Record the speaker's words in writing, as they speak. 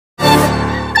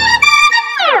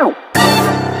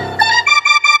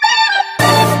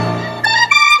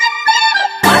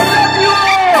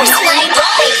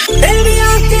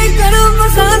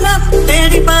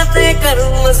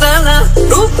गरम मसाला,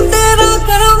 रूप तेरा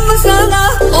गरम मसाला,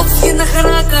 ओके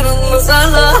नखरा गरम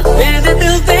मसाला, मेरे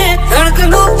दिल पे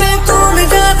धड़कनों पे तूने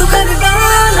जादू कर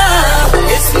डाला।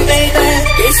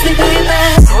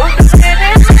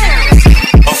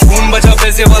 फोन बजा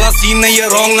पैसे वाला सीन नहीं है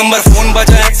रॉन्ग नंबर, फोन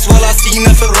बजा एक्स वाला सीन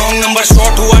है फिर रॉन्ग नंबर।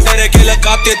 शॉट हुआ डरे के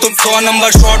लगाते तुम 100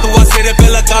 नंबर, शॉट हुआ सिरे पे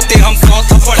लगाते हम 100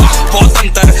 थप्पड़। बहुत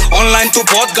अंतर ऑनलाइन तू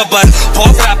बहुत गब्बर,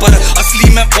 बहुत रैपर असली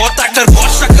में बहुत एक्टर,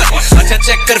 बहुत शक्कर। अच्छा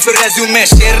चेक कर फिर रेज्यूमे,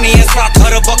 शेर नहीं है साथ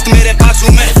हर वक्त मेरे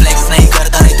बाजू में। फ्लेक्स नहीं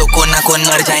करता नहीं तो कौन ना कौन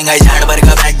मर जाएगा, झाड़ भर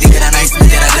का बैग दिख रहा ना इसमें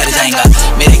तेरा घर जाएगा।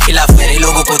 मेरे खिलाफ मेरे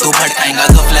लोगों को तू भड़काएगा,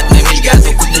 गफलत में मिल गया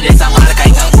तो कुछ जैसा मार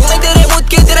खाएगा। मैं तेरे मुझ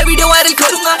के तेरा वीडियो वायरल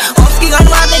करूंगा, ऑफ की गान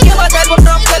मारने के बाद एल्बम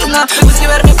ड्रॉप करूंगा। उसके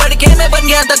बारे में पढ़ के मैं बन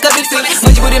गया था कभी से,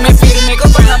 मजबूरी में फिर मेरे को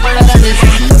पढ़ना पड़ा।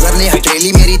 नजर ने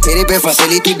हथेली मेरी तेरे पे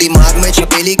फसेली थी, दिमाग में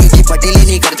छपेली क्योंकि पटेली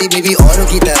नहीं करती बीवी औरों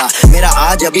की तरह। मेरा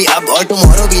आज अभी अब और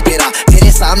टुमारो भी तेरा,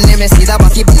 तेरे सामने मैं सीधा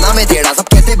बाकी बनना मैं टेढ़ा। सब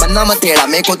कहते बनना मत टेढ़ा,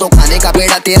 मेरे को तो खाने का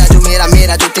बेड़ा तेरा जो मेरा,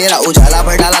 मेरा जो तेरा। उजाला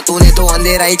भर डाला तूने तो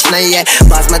अंधेरा ही नहीं है,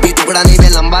 बासमती टुकड़ा नहीं मैं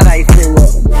लंबा राइस से हुआ।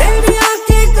 तेरी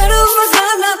आंखें गरम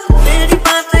मसाला, तेरी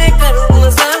बातें गरम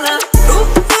मसाला,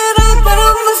 रूप तेरा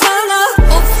गरम मसाला,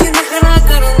 ओके नखरा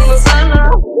गरम मसाला,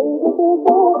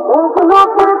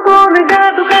 तूने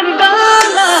जादू कर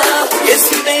डाला। Yes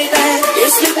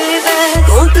baby,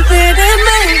 don't तेरे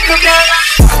मैं तो डाला।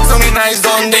 So me nice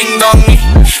don't ding dong me,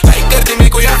 like करती मेरे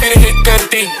को या फिर हिट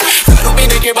करती, दारू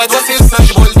पीने के बाद वो सिर्फ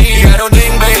सच बोलती। I don't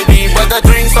drink baby but the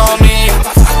drinks on me,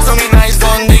 so me nice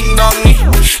don't ding dong me,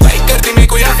 like करती मेरे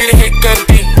को या फिर हिट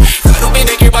करती, दारू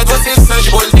पीने के बाद वो सिर्फ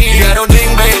सच बोलती। I don't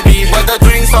drink baby but the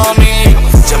drinks on me।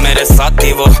 जब मेरे साथ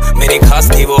थी वो मेरी खास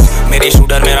थी, वो मेरी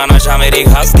शूटर मेरा नशा मेरी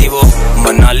घास थी। वो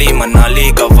मनाली मनाली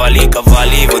कव्वाली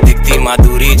कव्वाली, वो दिखती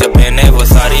माधुरी जब पहने वो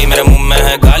सारी। मेरे मुंह में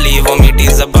है गाली वो मीठी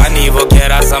जबानी, वो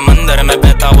गहरा समंदर में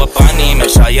बहता वो पानी। मैं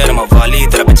शायर मवाली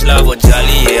तेरा पिछला वो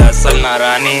जाली, ये असल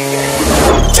नारानी।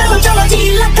 चलो चलो जी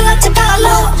लक लच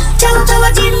डालो, चलो चलो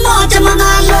जी मौज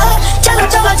मना लो, चलो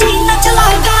चलो जी नच लो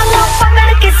गालो,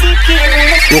 पकड़ के सीखे।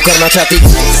 वो करना चाहती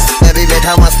मैं भी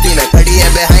बैठा मस्ती में, खड़ी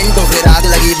है बिहाइंड तो फिर आग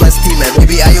लगी बस्ती में।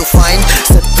 बेबी आर यू फाइन,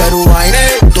 सब करूँ वाइन,